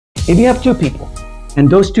if you have two people, and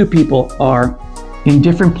those two people are in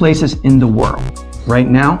different places in the world right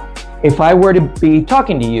now, if I were to be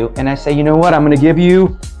talking to you and I say, you know what, I'm gonna give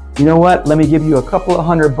you, you know what, let me give you a couple of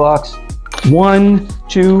 $100. 1,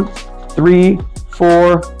 2, 3,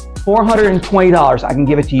 4, $420. I can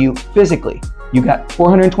give it to you physically. You got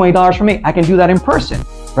 $420 from me. I can do that in person,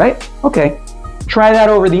 right? Okay, try that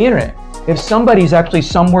over the internet. If somebody's actually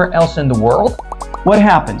somewhere else in the world, what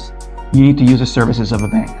happens? You need to use the services of a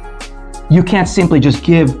bank. You can't simply just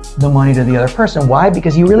give the money to the other person. Why?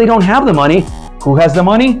 Because you really don't have the money. Who has the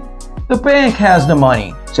money? The bank has the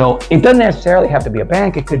money. So it doesn't necessarily have to be a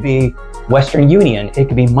bank. It could be Western Union. It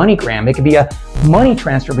could be MoneyGram. It could be a money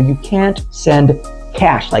transfer, but you can't send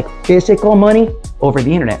cash, like physical money, over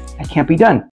the internet. That can't be done.